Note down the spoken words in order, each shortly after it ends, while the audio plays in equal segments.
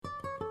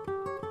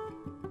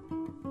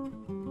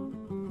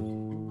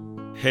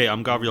Hey,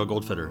 I'm Gavriel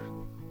Goldfeder.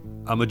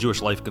 I'm a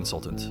Jewish life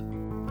consultant,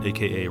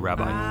 aka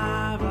Rabbi.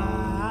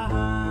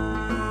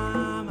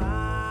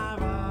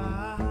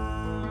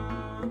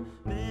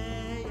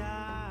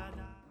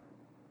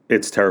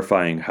 It's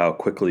terrifying how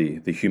quickly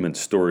the human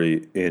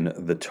story in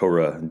the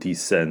Torah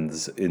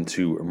descends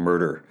into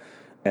murder,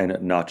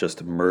 and not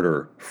just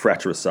murder,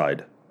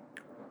 fratricide.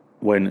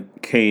 When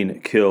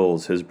Cain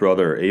kills his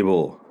brother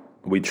Abel,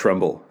 we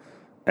tremble,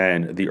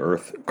 and the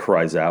earth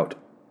cries out.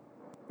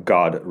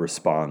 God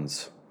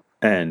responds,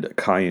 and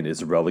Kayin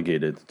is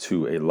relegated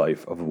to a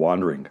life of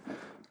wandering.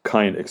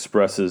 Kayin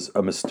expresses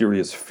a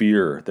mysterious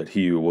fear that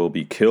he will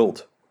be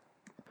killed,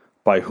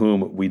 by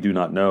whom we do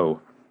not know,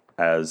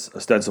 as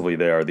ostensibly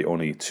they are the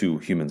only two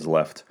humans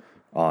left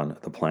on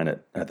the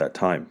planet at that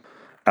time,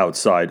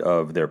 outside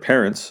of their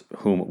parents,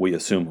 whom we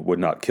assume would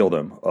not kill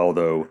them,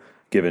 although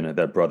given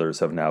that brothers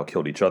have now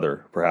killed each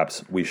other,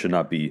 perhaps we should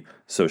not be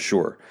so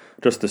sure.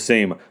 Just the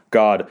same,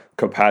 God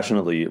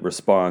compassionately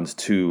responds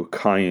to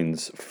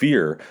Cain's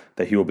fear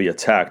that he will be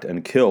attacked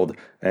and killed,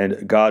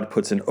 and God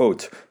puts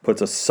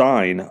a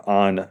sign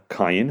on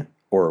Kayin,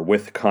 or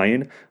with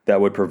Kayin,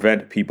 that would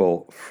prevent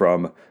people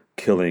from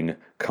killing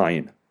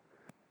Kayin.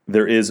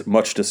 There is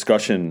much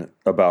discussion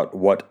about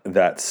what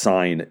that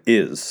sign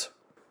is,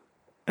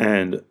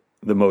 and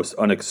the most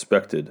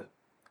unexpected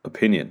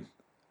opinion,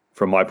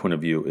 from my point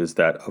of view, is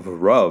that of a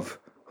Rav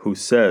who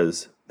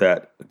says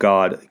that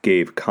God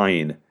gave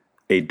Kayin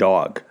a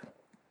dog.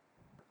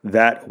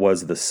 That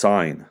was the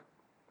sign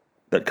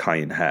that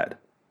Kayin had.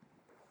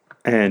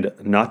 And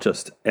not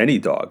just any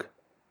dog,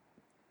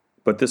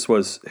 but this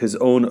was his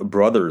own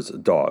brother's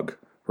dog.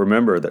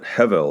 Remember that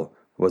Hevel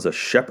was a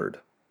shepherd.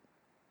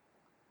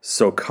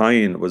 So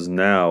Kayin was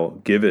now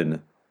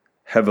given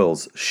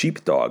Hevel's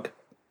sheepdog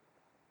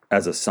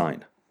as a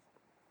sign.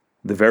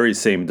 The very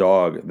same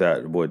dog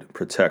that would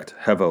protect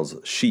Hevel's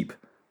sheep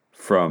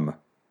from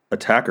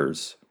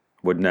attackers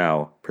would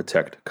now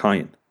protect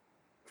Kayin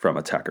from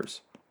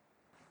attackers.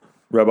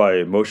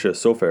 Rabbi Moshe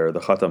Sofer,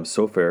 the Khatam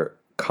Sofer,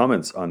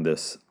 comments on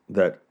this,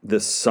 that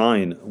this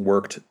sign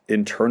worked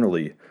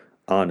internally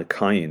on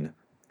Kayin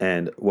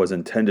and was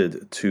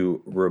intended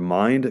to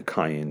remind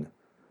Kayin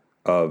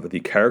of the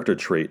character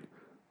trait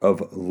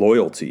of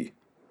loyalty,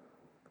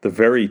 the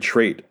very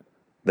trait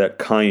that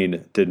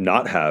Kayin did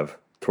not have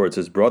towards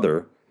his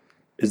brother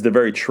is the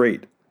very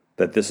trait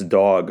that this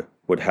dog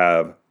would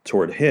have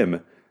toward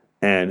him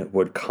and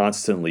would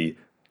constantly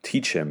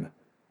teach him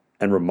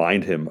and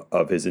remind him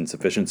of his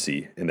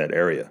insufficiency in that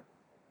area.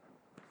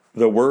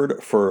 The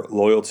word for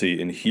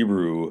loyalty in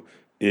Hebrew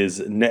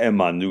is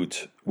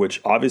ne'emanut, which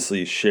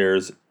obviously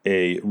shares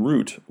a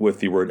root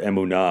with the word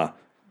emunah,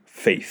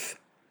 faith,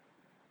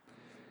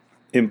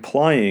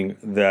 implying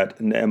that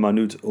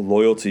ne'emanut,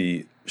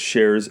 loyalty,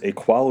 shares a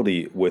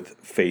quality with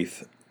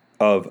faith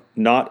of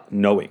not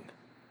knowing.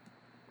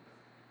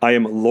 I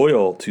am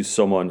loyal to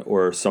someone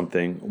or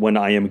something when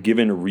I am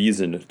given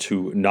reason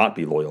to not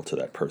be loyal to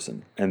that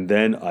person, and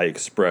then I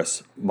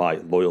express my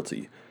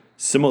loyalty.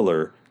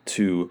 Similar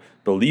to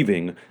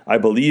believing, I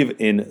believe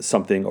in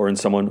something or in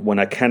someone when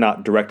I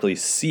cannot directly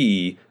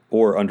see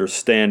or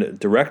understand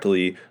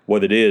directly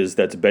what it is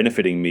that's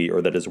benefiting me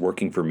or that is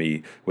working for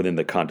me within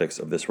the context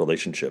of this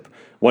relationship.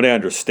 When I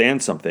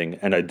understand something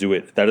and I do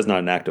it, that is not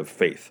an act of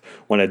faith.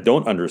 When I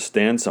don't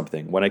understand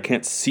something, when I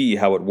can't see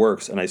how it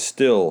works and I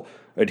still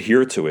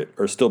adhere to it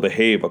or still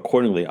behave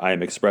accordingly, I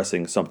am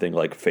expressing something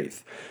like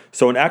faith.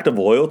 So an act of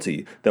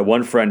loyalty that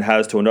one friend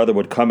has to another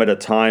would come at a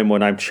time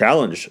when I'm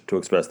challenged to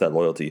express that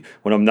loyalty,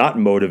 when I'm not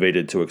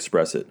motivated to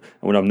express it,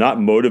 and when I'm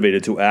not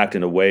motivated to act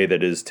in a way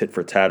that is tit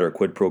for tat or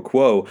quid pro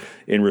quo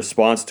in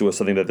response to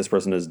something that this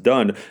person has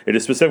done. It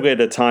is specifically at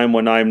a time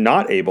when I'm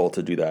not able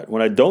to do that,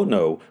 when I don't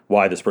know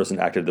why this person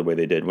acted the way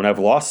they did, when I've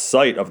lost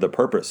sight of the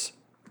purpose,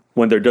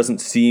 when there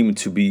doesn't seem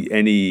to be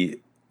any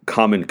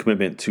common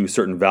commitment to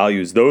certain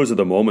values. Those are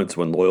the moments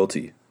when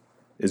loyalty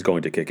is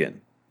going to kick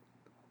in.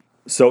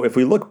 So if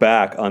we look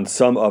back on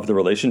some of the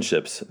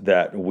relationships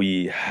that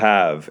we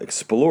have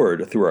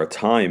explored through our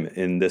time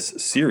in this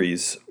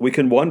series, we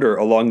can wonder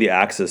along the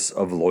axis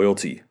of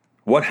loyalty.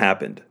 What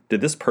happened?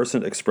 Did this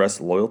person express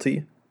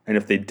loyalty? And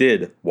if they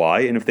did, why?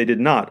 And if they did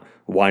not,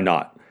 why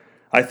not?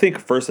 I think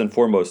first and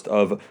foremost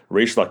of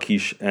Reish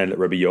Lakish and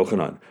Rabbi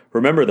Yochanan.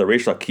 Remember that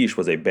Reish Lakish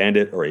was a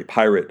bandit or a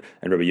pirate,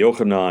 and Rabbi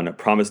Yochanan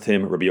promised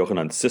him Rabbi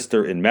Yochanan's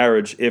sister in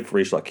marriage if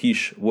Reish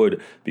Lakish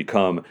would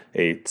become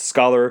a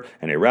scholar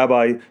and a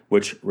rabbi,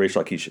 which Reish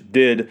Lakish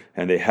did,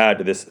 and they had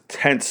this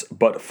tense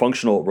but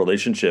functional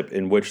relationship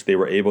in which they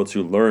were able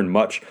to learn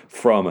much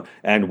from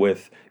and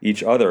with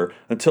each other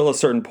until a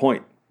certain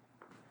point,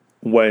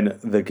 when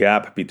the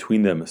gap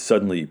between them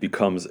suddenly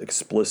becomes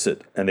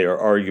explicit and they are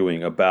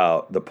arguing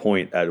about the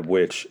point at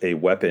which a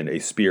weapon, a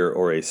spear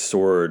or a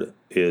sword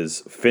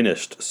is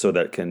finished so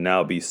that it can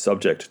now be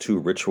subject to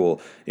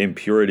ritual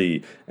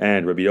impurity.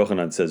 And Rabbi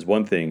Yochanan says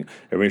one thing,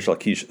 and Reish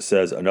Lakish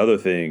says another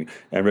thing.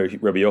 And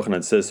Rabbi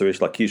Yochanan says to Reish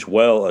Lakish,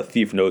 well, a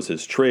thief knows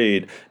his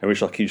trade. And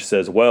Reish Lakish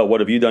says, well, what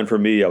have you done for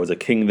me? I was a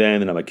king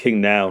then and I'm a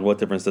king now, and what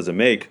difference does it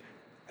make?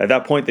 At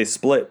that point, they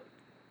split.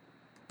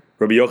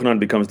 Rabbi Yochanan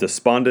becomes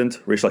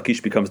despondent. Reish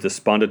Lakish becomes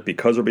despondent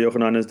because Rabbi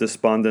Yochanan is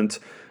despondent.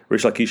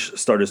 Reish Lakish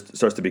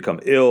starts to become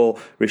ill.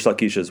 Reish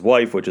Lakish's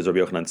wife, which is Rabbi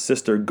Yochanan's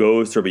sister,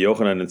 goes to Rabbi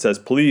Yochanan and says,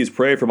 "Please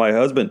pray for my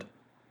husband.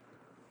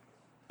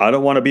 I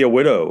don't want to be a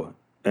widow."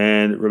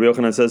 And Rabbi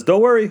Yochanan says,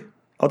 "Don't worry,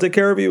 I'll take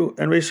care of you."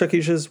 And Reish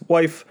Lakish's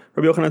wife,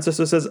 Rabbi Yochanan's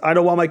sister, says, "I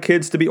don't want my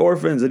kids to be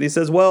orphans." And he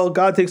says, "Well,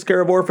 God takes care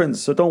of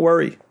orphans, so don't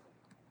worry."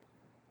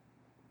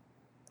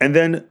 And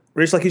then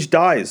Reish Lakish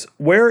dies.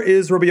 Where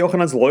is Rabbi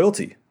Yochanan's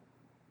loyalty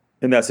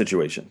in that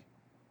situation?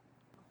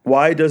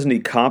 Why doesn't he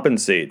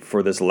compensate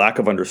for this lack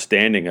of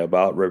understanding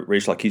about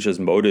Reish Lakish's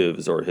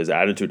motives or his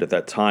attitude at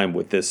that time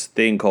with this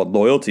thing called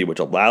loyalty, which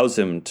allows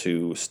him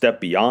to step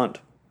beyond?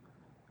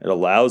 It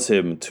allows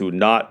him to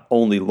not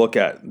only look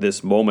at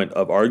this moment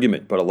of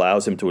argument, but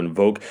allows him to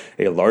invoke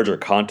a larger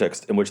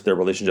context in which their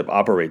relationship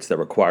operates that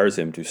requires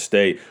him to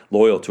stay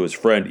loyal to his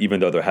friend, even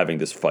though they're having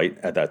this fight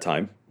at that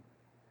time.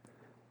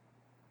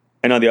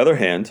 And on the other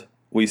hand,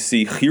 we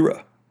see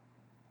Chira,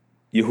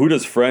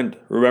 Yehuda's friend.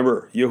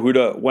 Remember,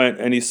 Yehuda went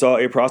and he saw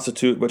a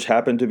prostitute, which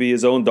happened to be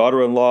his own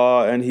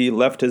daughter-in-law, and he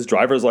left his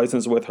driver's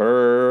license with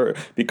her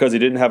because he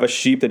didn't have a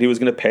sheep that he was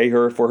going to pay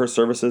her for her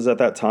services at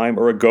that time,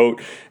 or a goat.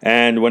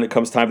 And when it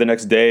comes time the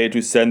next day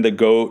to send the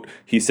goat,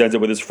 he sends it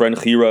with his friend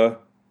Chira.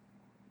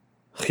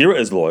 Chira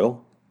is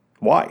loyal.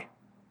 Why?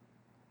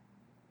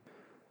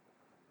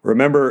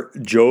 Remember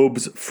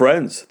Job's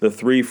friends, the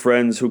 3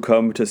 friends who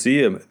come to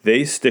see him.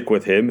 They stick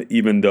with him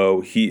even though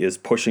he is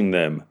pushing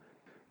them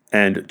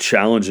and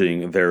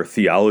challenging their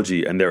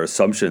theology and their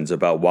assumptions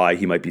about why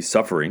he might be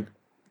suffering.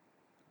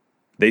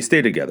 They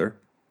stay together.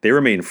 They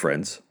remain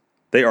friends.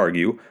 They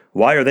argue.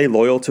 Why are they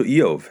loyal to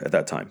Eov at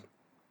that time?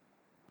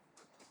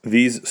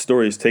 These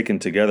stories taken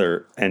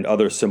together and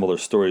other similar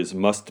stories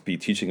must be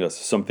teaching us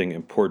something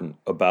important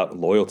about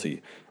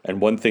loyalty.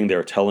 And one thing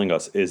they're telling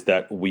us is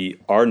that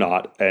we are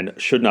not and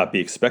should not be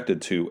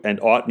expected to and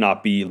ought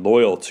not be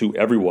loyal to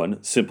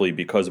everyone simply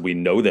because we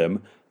know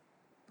them.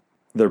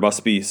 There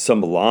must be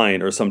some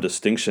line or some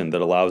distinction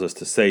that allows us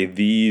to say,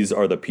 these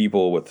are the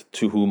people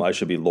to whom I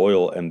should be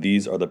loyal, and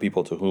these are the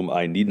people to whom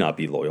I need not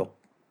be loyal,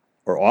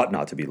 or ought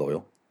not to be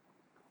loyal.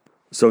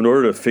 So in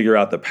order to figure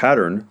out the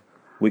pattern,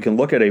 we can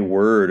look at a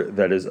word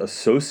that is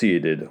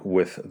associated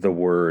with the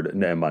word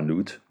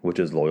ne'emanut, which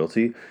is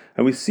loyalty,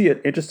 and we see it,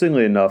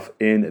 interestingly enough,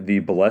 in the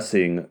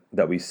blessing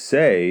that we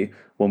say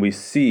when we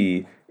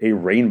see a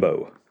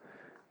rainbow.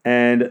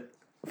 And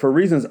for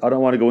reasons I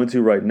don't want to go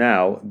into right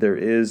now, there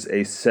is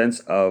a sense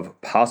of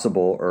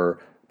possible or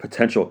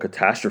potential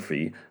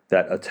catastrophe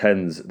that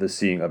attends the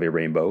seeing of a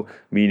rainbow,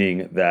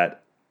 meaning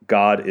that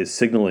God is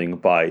signaling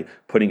by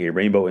putting a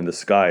rainbow in the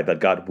sky that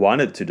God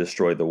wanted to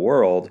destroy the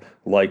world,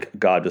 like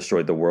God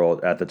destroyed the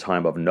world at the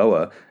time of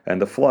Noah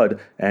and the flood,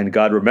 and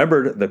God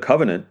remembered the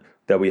covenant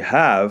that we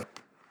have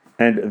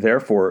and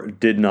therefore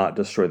did not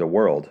destroy the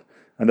world.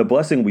 And the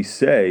blessing we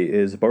say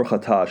is, Baruch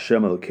atah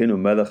Hashem Elokeinu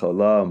melech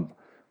haolam,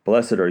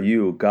 blessed are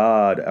you,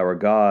 God, our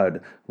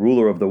God,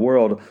 ruler of the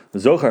world,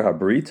 Zochar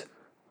Habrit,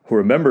 who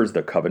remembers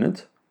the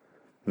covenant,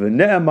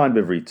 V'ne'eman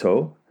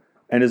bevrito,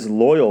 and is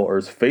loyal or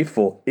is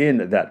faithful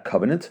in that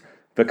covenant,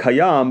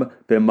 V'kayam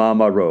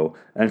b'ma'amaro,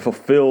 and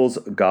fulfills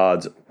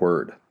God's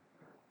word.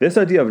 This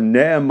idea of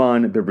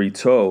ne'eman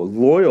bevrito,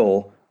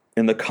 loyal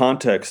in the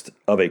context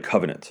of a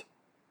covenant.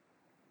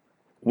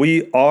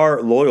 We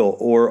are loyal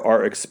or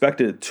are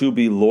expected to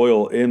be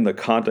loyal in the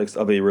context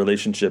of a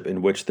relationship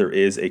in which there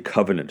is a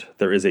covenant,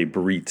 there is a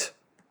brit.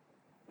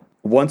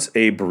 Once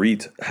a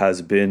brit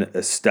has been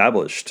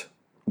established,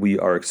 we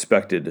are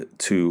expected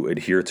to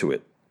adhere to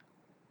it,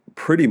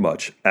 pretty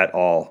much at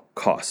all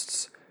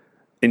costs.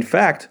 In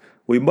fact,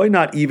 we might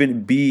not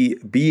even be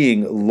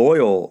being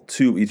loyal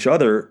to each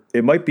other.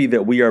 It might be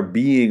that we are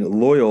being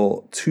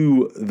loyal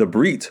to the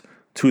brit,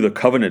 to the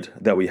covenant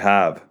that we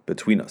have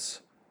between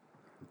us.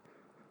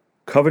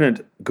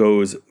 Covenant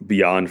goes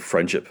beyond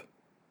friendship.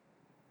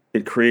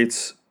 It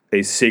creates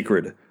a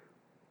sacred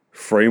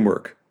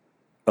framework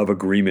of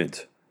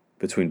agreement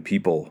between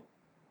people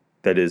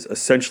that is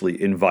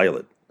essentially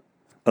inviolate.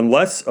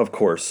 Unless, of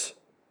course,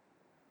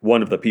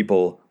 one of the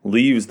people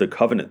leaves the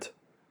covenant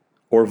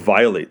or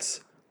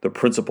violates the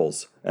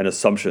principles and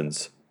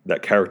assumptions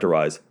that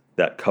characterize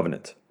that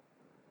covenant.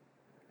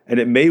 And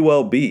it may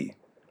well be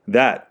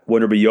that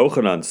when Rabbi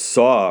Yochanan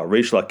saw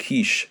Reish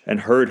Lakish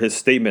and heard his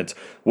statement,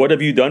 "What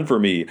have you done for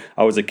me?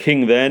 I was a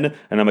king then,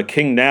 and I'm a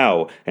king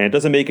now, and it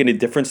doesn't make any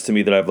difference to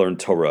me that I've learned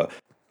Torah.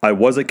 I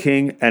was a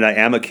king, and I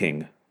am a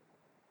king."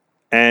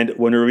 And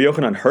when Rabbi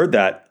Yochanan heard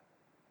that,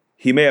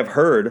 he may have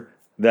heard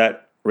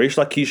that Reish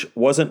Lakish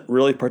wasn't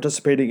really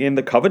participating in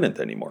the covenant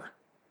anymore.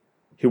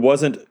 He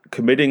wasn't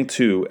committing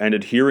to and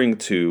adhering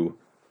to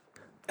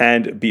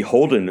and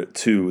beholden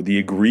to the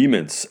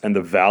agreements and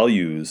the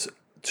values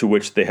to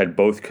which they had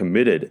both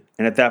committed.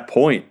 And at that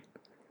point,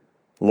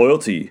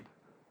 loyalty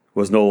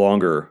was no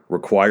longer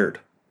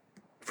required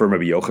for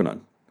Rabbi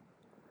Yochanan.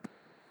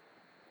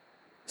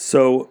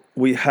 So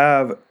we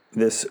have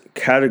this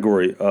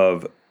category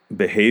of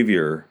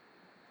behavior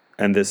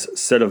and this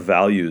set of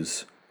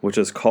values, which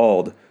is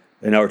called,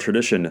 in our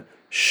tradition,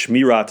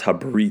 Shmirat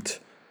Habrit,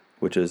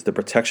 which is the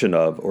protection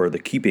of or the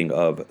keeping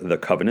of the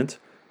covenant,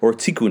 or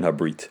Tikkun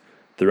Habrit,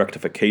 the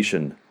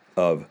rectification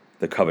of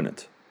the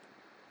covenant.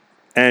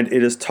 And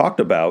it is talked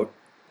about,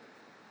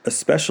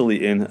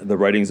 especially in the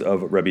writings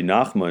of Rabbi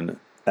Nachman,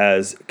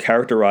 as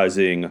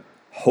characterizing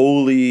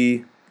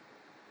holy,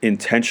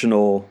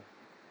 intentional,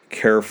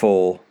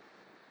 careful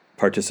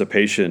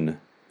participation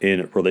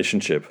in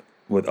relationship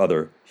with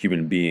other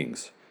human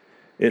beings.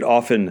 It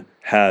often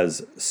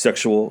has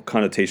sexual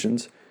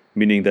connotations,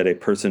 meaning that a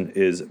person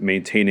is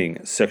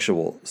maintaining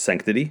sexual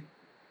sanctity.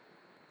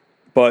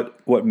 But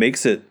what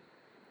makes it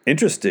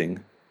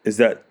interesting is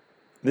that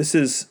this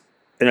is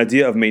an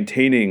idea of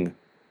maintaining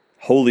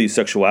holy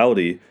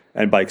sexuality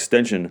and, by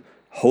extension,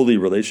 holy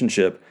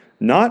relationship,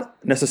 not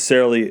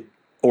necessarily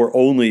or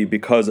only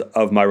because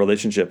of my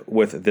relationship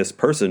with this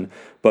person,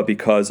 but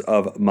because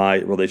of my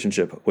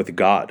relationship with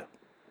God.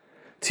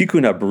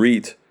 Tikkun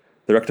HaBrit,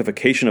 the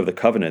rectification of the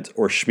covenant,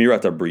 or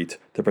Shmirat HaBrit,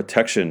 the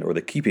protection or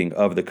the keeping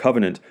of the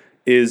covenant,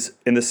 is,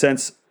 in the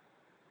sense,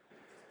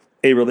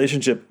 a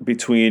relationship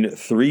between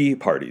three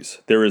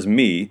parties. There is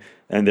me,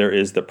 and there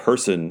is the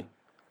person,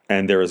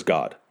 and there is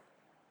God.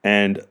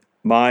 And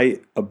my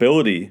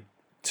ability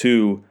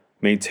to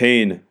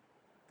maintain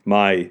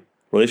my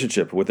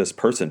relationship with this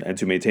person and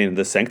to maintain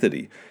the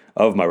sanctity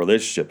of my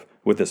relationship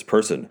with this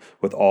person,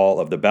 with all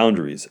of the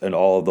boundaries and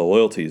all of the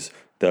loyalties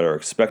that are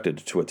expected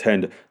to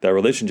attend that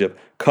relationship,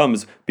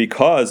 comes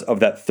because of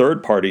that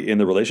third party in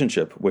the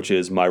relationship, which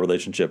is my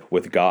relationship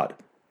with God.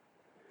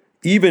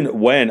 Even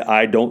when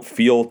I don't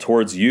feel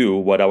towards you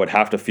what I would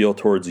have to feel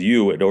towards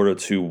you in order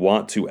to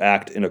want to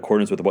act in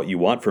accordance with what you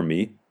want from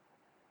me,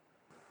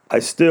 I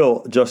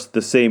still just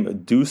the same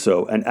do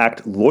so and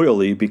act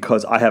loyally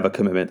because I have a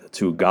commitment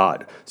to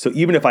God. So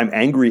even if I'm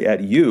angry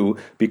at you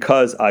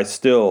because I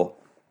still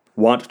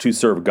want to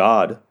serve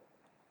God,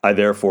 I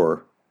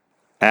therefore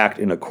act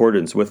in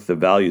accordance with the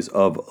values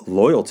of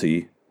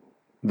loyalty,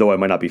 though I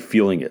might not be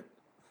feeling it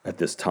at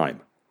this time.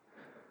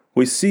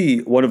 We see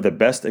one of the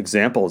best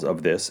examples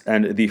of this,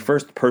 and the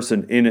first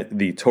person in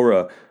the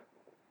Torah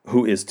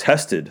who is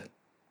tested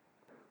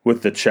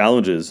with the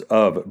challenges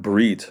of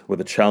Brit, with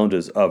the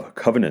challenges of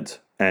covenant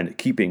and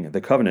keeping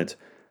the covenant,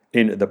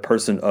 in the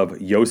person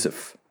of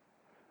Yosef.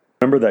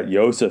 Remember that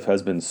Yosef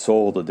has been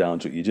sold down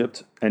to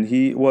Egypt, and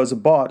he was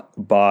bought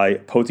by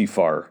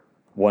Potiphar,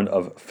 one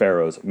of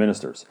Pharaoh's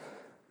ministers.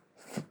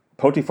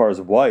 Potiphar's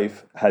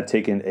wife had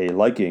taken a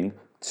liking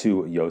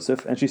to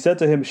Yosef, and she said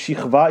to him,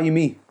 Shichva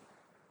imi,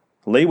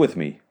 lay with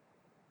me.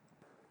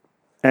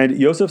 And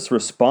Yosef's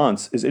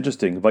response is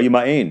interesting.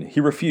 Vayima'en, he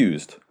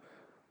refused.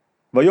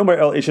 Vayomer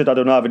el eshet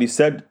Adonav, and he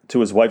said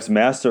to his wife's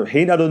master,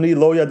 Hein Adoni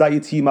lo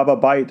yada'iti ma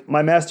babayit,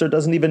 my master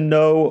doesn't even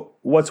know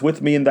what's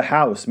with me in the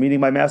house, meaning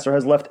my master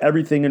has left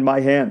everything in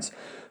my hands.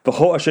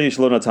 V'cho asher yesh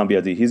lo natan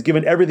biyadi, he's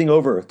given everything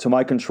over to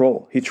my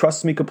control. He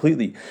trusts me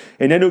completely.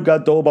 Enenu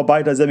gadol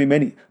babayit hazeh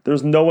mimeni,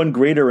 there's no one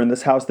greater in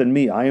this house than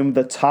me. I am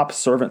the top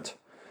servant.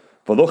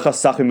 V'lo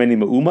chasach mimeni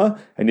me'uma,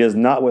 and he has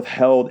not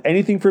withheld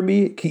anything from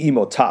me, ki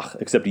imotach,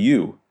 except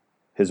you,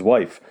 his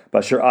wife.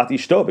 Basher at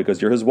ishto,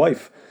 because you're his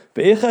wife.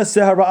 How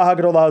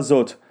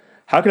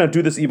can I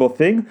do this evil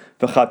thing?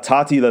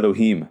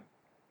 And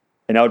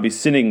I would be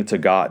sinning to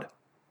God.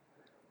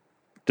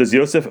 Does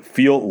Yosef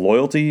feel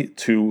loyalty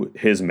to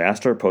his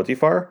master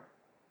Potiphar?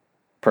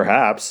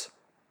 Perhaps.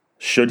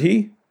 Should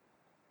he?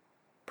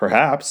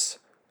 Perhaps.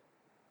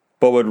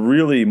 But what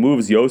really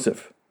moves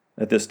Yosef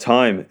at this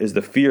time is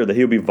the fear that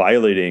he'll be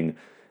violating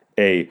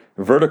a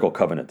vertical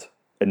covenant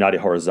and not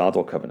a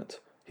horizontal covenant.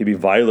 He'll be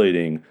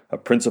violating a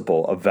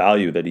principle, a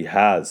value that he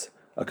has,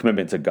 a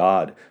commitment to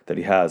God that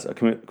he has, a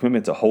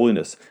commitment to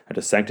holiness and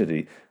to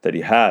sanctity that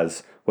he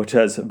has, which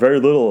has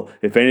very little,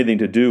 if anything,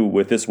 to do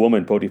with this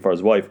woman,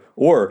 Potiphar's wife,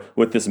 or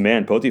with this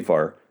man,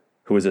 Potiphar,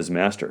 who is his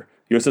master.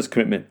 Yosef's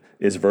commitment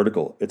is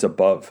vertical, it's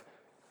above.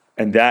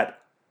 And that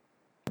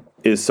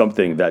is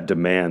something that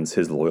demands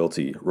his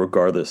loyalty,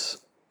 regardless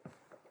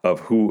of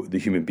who the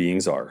human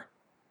beings are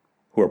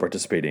who are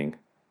participating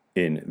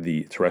in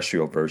the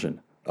terrestrial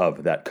version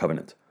of that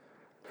covenant.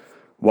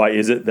 Why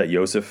is it that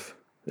Yosef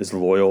is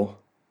loyal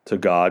to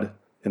God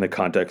in the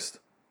context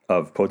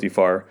of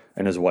Potiphar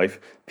and his wife,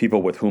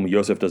 people with whom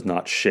Yosef does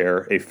not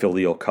share a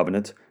filial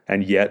covenant,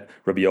 and yet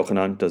Rabbi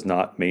Yochanan does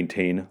not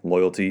maintain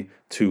loyalty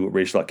to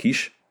Reish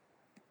Lakish?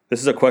 This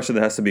is a question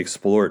that has to be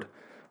explored.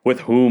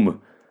 With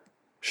whom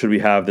should we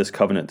have this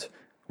covenant?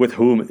 With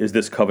whom is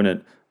this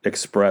covenant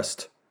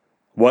expressed?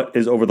 What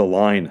is over the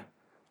line?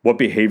 What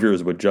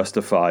behaviors would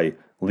justify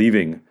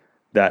leaving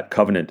that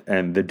covenant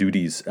and the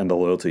duties and the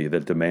loyalty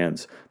that it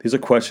demands? These are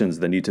questions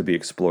that need to be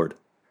explored.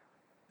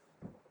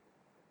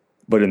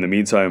 But in the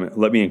meantime,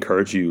 let me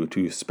encourage you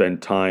to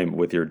spend time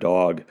with your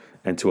dog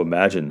and to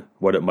imagine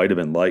what it might have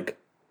been like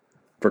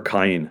for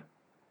Kayin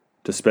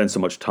to spend so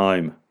much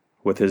time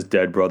with his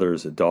dead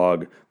brother's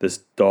dog, this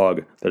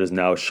dog that is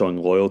now showing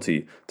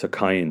loyalty to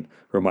Kayin,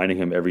 reminding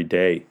him every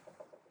day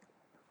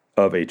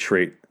of a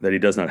trait that he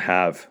does not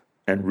have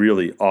and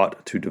really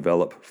ought to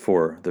develop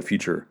for the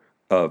future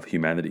of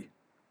humanity.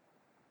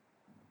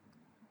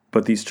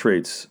 But these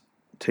traits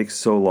take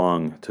so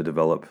long to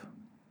develop.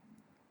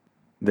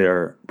 They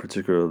are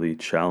particularly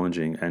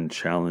challenging and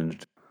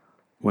challenged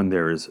when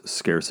there is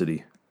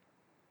scarcity,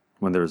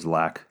 when there is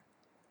lack,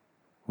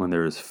 when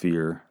there is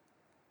fear,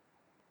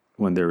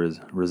 when there is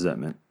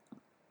resentment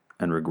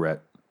and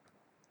regret.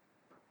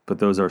 But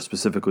those are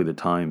specifically the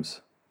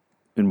times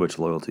in which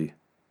loyalty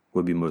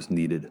would be most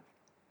needed.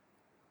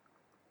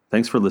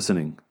 Thanks for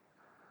listening.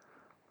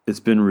 It's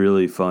been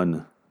really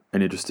fun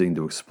and interesting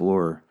to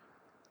explore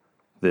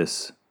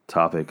this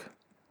topic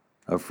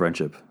of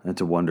friendship and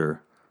to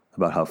wonder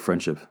about how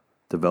friendship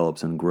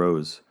develops and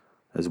grows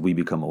as we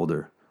become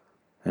older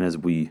and as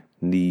we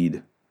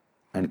need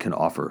and can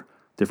offer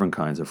different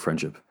kinds of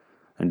friendship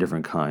and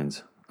different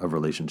kinds of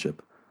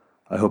relationship.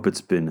 I hope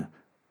it's been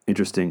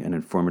interesting and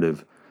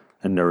informative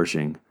and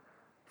nourishing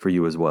for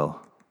you as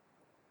well.